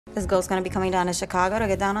Is Ghost gonna be coming down to Chicago to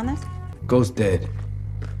get down on this? Ghost dead.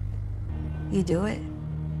 You do it?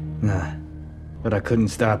 Nah, but I couldn't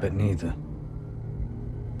stop it neither.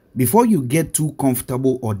 Before you get too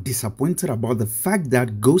comfortable or disappointed about the fact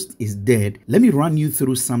that Ghost is dead, let me run you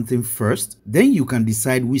through something first, then you can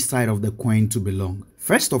decide which side of the coin to belong.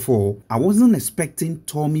 First of all, I wasn't expecting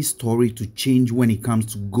Tommy's story to change when it comes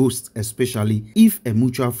to Ghost, especially if a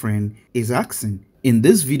mutual friend is asking. In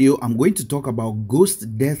this video, I'm going to talk about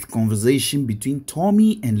Ghost death conversation between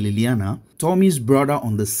Tommy and Liliana, Tommy's brother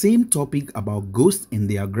on the same topic about Ghost and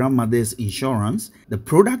their grandmother's insurance, the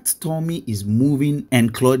product Tommy is moving,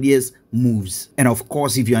 and Claudia's moves. And of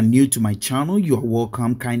course, if you are new to my channel, you are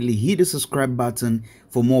welcome. Kindly hit the subscribe button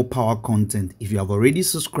for more power content. If you have already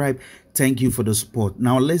subscribed, thank you for the support.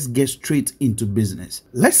 Now let's get straight into business.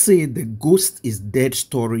 Let's say the Ghost is dead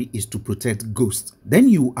story is to protect Ghost. Then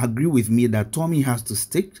you agree with me that Tommy has to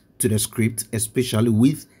stick to the script, especially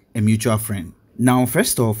with a mutual friend. Now,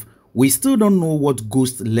 first off, we still don't know what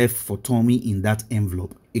Ghost left for Tommy in that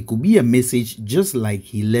envelope. It could be a message just like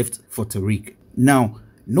he left for Tariq. Now,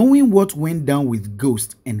 knowing what went down with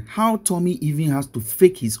Ghost and how Tommy even has to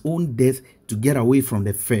fake his own death to get away from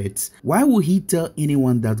the feds, why would he tell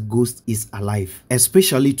anyone that Ghost is alive?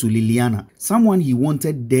 Especially to Liliana, someone he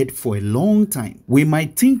wanted dead for a long time. We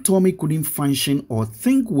might think Tommy couldn't function or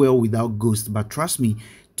think well without Ghost, but trust me,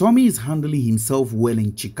 Tommy is handling himself well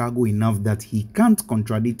in Chicago enough that he can't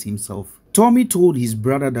contradict himself. Tommy told his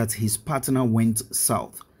brother that his partner went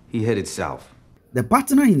south. He headed south. The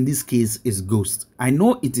partner in this case is Ghost. I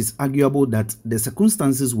know it is arguable that the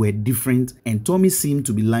circumstances were different and Tommy seemed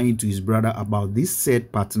to be lying to his brother about this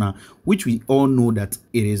said partner, which we all know that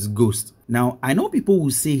it is Ghost. Now, I know people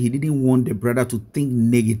will say he didn't want the brother to think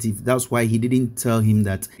negative, that's why he didn't tell him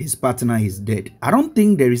that his partner is dead. I don't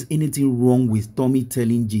think there is anything wrong with Tommy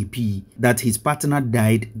telling JP that his partner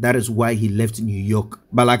died, that is why he left New York.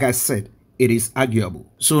 But like I said, it is arguable.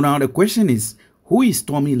 So now the question is, who is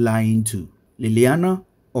Tommy lying to? Liliana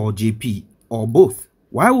or JP or both?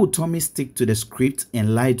 Why would Tommy stick to the script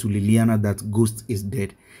and lie to Liliana that Ghost is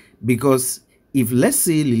dead? Because if, let's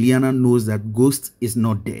say, Liliana knows that Ghost is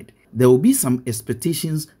not dead, there will be some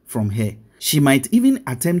expectations from her. She might even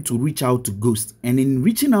attempt to reach out to Ghost, and in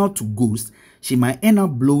reaching out to Ghost, she might end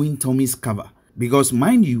up blowing Tommy's cover. Because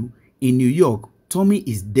mind you, in New York, Tommy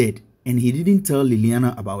is dead and he didn't tell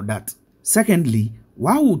Liliana about that. Secondly,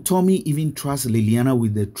 why would Tommy even trust Liliana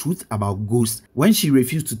with the truth about Ghost when she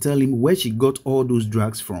refused to tell him where she got all those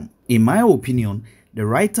drugs from? In my opinion, the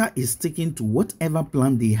writer is sticking to whatever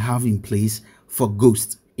plan they have in place for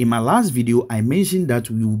Ghost. In my last video, I mentioned that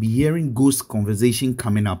we will be hearing Ghost conversation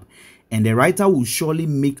coming up, and the writer will surely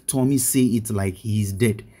make Tommy say it like he is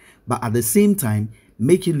dead, but at the same time,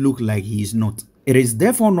 make it look like he is not. It is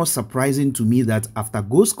therefore not surprising to me that after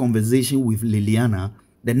Ghost conversation with Liliana,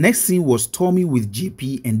 the next scene was Tommy with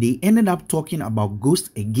JP and they ended up talking about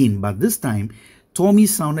Ghost again, but this time, Tommy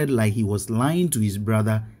sounded like he was lying to his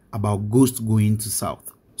brother about Ghost going to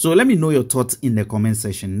South. So let me know your thoughts in the comment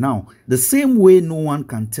section. Now, the same way no one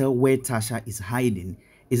can tell where Tasha is hiding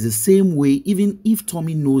is the same way even if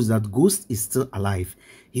Tommy knows that Ghost is still alive,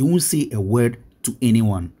 he won't say a word to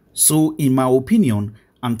anyone. So in my opinion,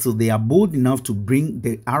 until they are bold enough to bring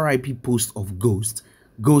the RIP post of Ghost,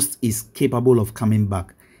 Ghost is capable of coming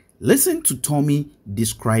back. Listen to Tommy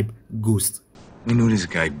describe Ghost. We knew this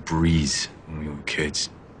guy Breeze when we were kids.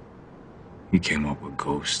 He came up with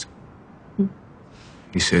Ghost.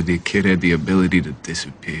 He said the kid had the ability to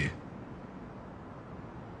disappear.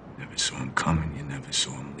 Never saw him coming, you never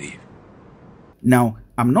saw him leave. Now,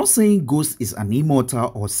 I'm not saying Ghost is an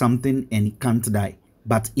immortal or something and he can't die.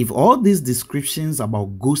 But if all these descriptions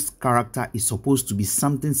about Ghost's character is supposed to be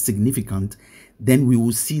something significant, then we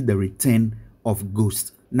will see the return of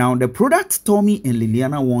Ghost. Now, the product Tommy and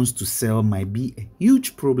Liliana wants to sell might be a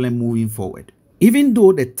huge problem moving forward. Even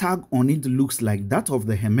though the tag on it looks like that of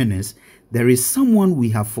the Jimenez, there is someone we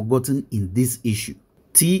have forgotten in this issue.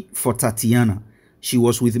 T for Tatiana. She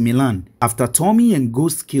was with Milan. After Tommy and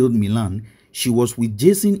Ghost killed Milan, she was with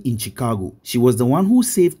Jason in Chicago. She was the one who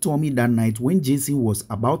saved Tommy that night when Jason was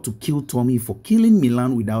about to kill Tommy for killing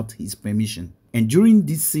Milan without his permission. And during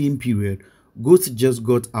this same period, Ghost just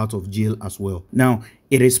got out of jail as well. Now,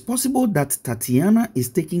 it is possible that Tatiana is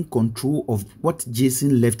taking control of what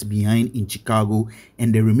Jason left behind in Chicago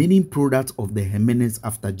and the remaining product of the Jimenez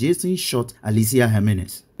after Jason shot Alicia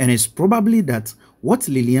Jimenez. And it's probably that what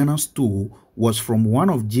Liliana stole was from one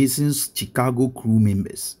of Jason's Chicago crew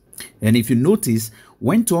members. And if you notice,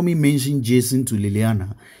 when Tommy mentioned Jason to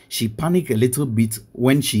Liliana, she panicked a little bit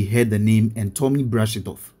when she heard the name and Tommy brushed it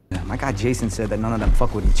off. My guy Jason said that none of them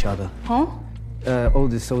fuck with each other. Huh?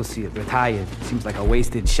 Old associate, retired. Seems like a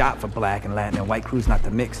wasted shot for black and Latin and white crews not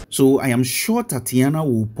to mix. So I am sure Tatiana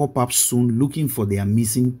will pop up soon looking for their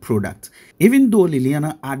missing product. Even though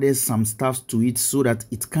Liliana added some stuff to it so that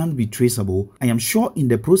it can't be traceable, I am sure in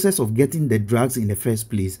the process of getting the drugs in the first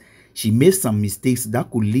place, she made some mistakes that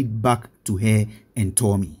could lead back to her and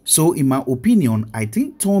Tommy. So in my opinion, I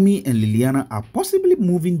think Tommy and Liliana are possibly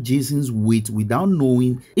moving Jason's weight without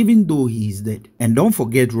knowing, even though he is dead. And don't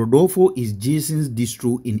forget, Rodolfo is Jason's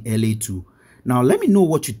distro in LA too. Now let me know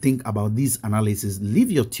what you think about this analysis. Leave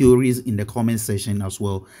your theories in the comment section as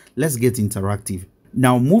well. Let's get interactive.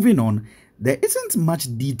 Now moving on, there isn't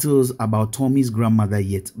much details about Tommy's grandmother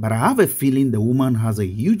yet, but I have a feeling the woman has a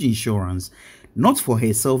huge insurance, not for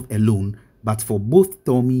herself alone, but for both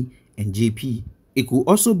Tommy and JP. It could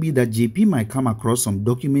also be that JP might come across some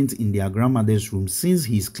documents in their grandmother's room since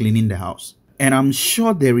he's cleaning the house. And I'm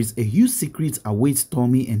sure there is a huge secret awaits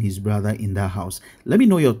Tommy and his brother in that house. Let me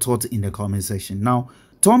know your thoughts in the comment section. Now,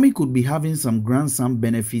 Tommy could be having some grandson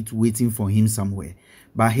benefit waiting for him somewhere.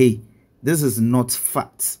 But hey, this is not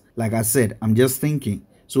facts. Like I said, I'm just thinking.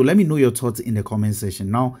 So let me know your thoughts in the comment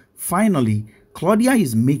section. Now, finally, Claudia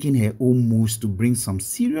is making her own moves to bring some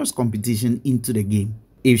serious competition into the game.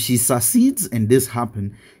 If she succeeds and this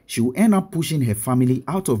happens, she will end up pushing her family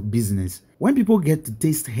out of business. When people get to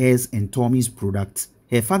taste hers and Tommy's products,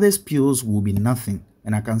 her father's pills will be nothing.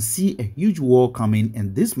 And I can see a huge war coming,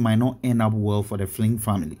 and this might not end up well for the Fling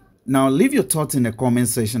family. Now leave your thoughts in the comment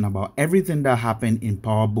section about everything that happened in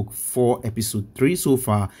Power Book 4 episode 3 so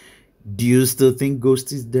far. Do you still think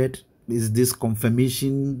Ghost is dead? Is this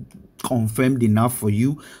confirmation confirmed enough for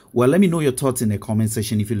you? Well, let me know your thoughts in the comment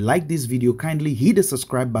section. If you like this video, kindly hit the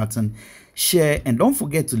subscribe button, share, and don't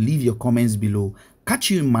forget to leave your comments below. Catch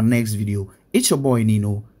you in my next video. It's your boy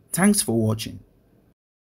Nino. Thanks for watching.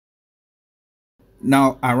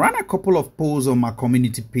 Now, I ran a couple of polls on my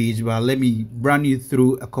community page, but let me run you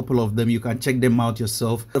through a couple of them. You can check them out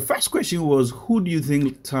yourself. The first question was, who do you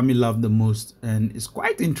think Tommy loved the most? And it's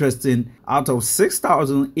quite interesting. Out of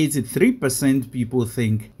 6,083% people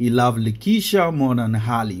think he loved Lakeisha more than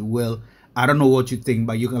Harley. Well, I don't know what you think,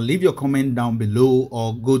 but you can leave your comment down below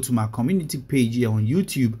or go to my community page here on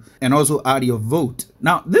YouTube and also add your vote.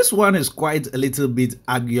 Now, this one is quite a little bit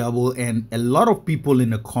arguable, and a lot of people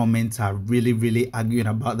in the comments are really arguing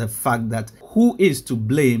about the fact that who is to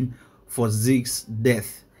blame for Zeke's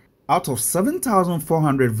death. Out of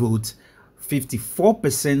 7,400 votes,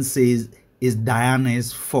 54% says it's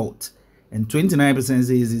Diana's fault, and 29%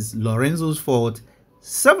 says it's Lorenzo's fault.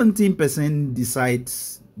 17%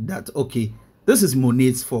 decides that okay, this is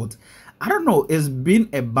Monet's fault. I don't know, it's been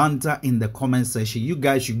a banter in the comment section. You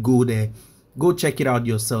guys should go there, go check it out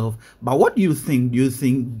yourself. But what do you think? Do you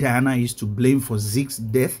think Diana is to blame for Zeke's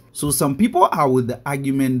death? So some people are with the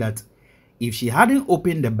argument that if she hadn't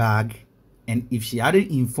opened the bag and if she hadn't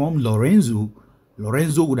informed Lorenzo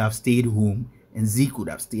would have stayed home and Zeke would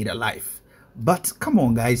have stayed alive. But come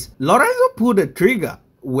on guys, Lorenzo pulled the trigger.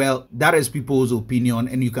 Well, that is people's opinion,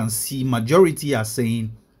 and you can see majority are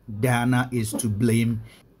saying Diana is to blame.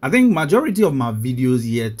 I think majority of my videos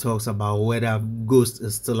here talks about whether Ghost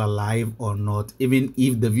is still alive or not. Even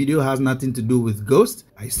if the video has nothing to do with Ghost,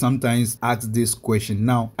 I sometimes ask this question.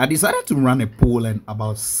 Now, I decided to run a poll, and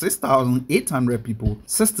about 6,800 people,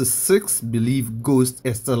 66 believe Ghost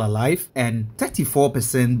is still alive and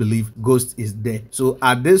 34% believe Ghost is dead. So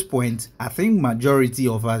at this point, I think majority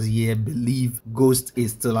of us here believe Ghost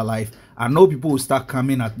is still alive. I know people will start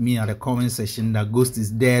coming at me at the comment section that Ghost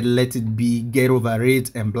is dead, let it be, get over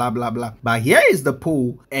it, and blah blah blah. But here is the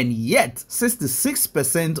poll, and yet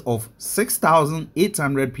 66% of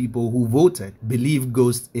 6,800 people who voted believe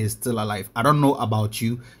Ghost is still alive. I don't know about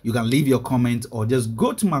you. You can leave your comment or just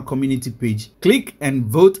go to my community page, click and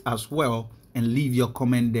vote as well, and leave your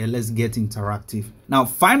comment there. Let's get interactive. Now,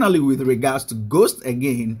 finally, with regards to Ghost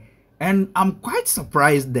again, and I'm quite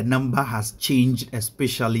surprised the number has changed,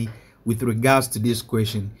 especially with regards to this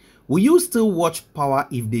question. Will you still watch Power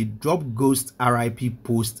if they drop Ghost RIP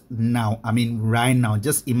post now? I mean right now.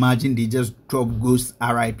 Just imagine they just drop Ghost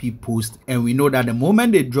RIP post, and we know that the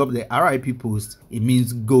moment they drop the RIP post, it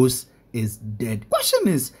means Ghost is dead. Question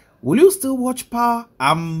is, will you still watch Power?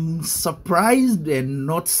 I'm surprised and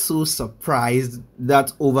not so surprised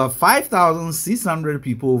that over 5,600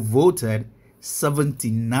 people voted.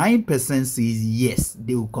 79% says yes,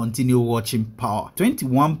 they will continue watching Power.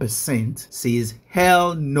 21% says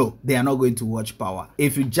hell no, they are not going to watch Power.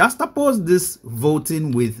 If you juxtapose this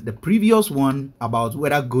voting with the previous one about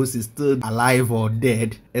whether Ghost is still alive or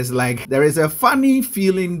dead, it's like there is a funny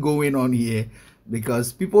feeling going on here.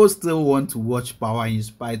 because people still want to watch Power in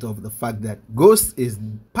spite of the fact that Ghost is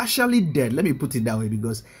partially dead. Let me put it that way,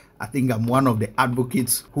 because I think I'm one of the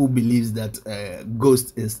advocates who believes that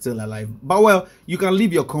Ghost is still alive. But well, you can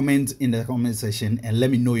leave your comment in the comment section and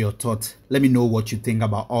let me know your thoughts. Let me know what you think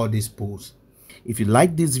about all these polls. If you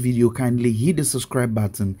like this video, kindly hit the subscribe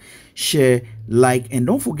button, share, like, and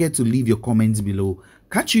don't forget to leave your comments below.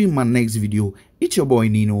 Catch you in my next video. It's your boy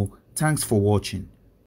Nino. Thanks for watching.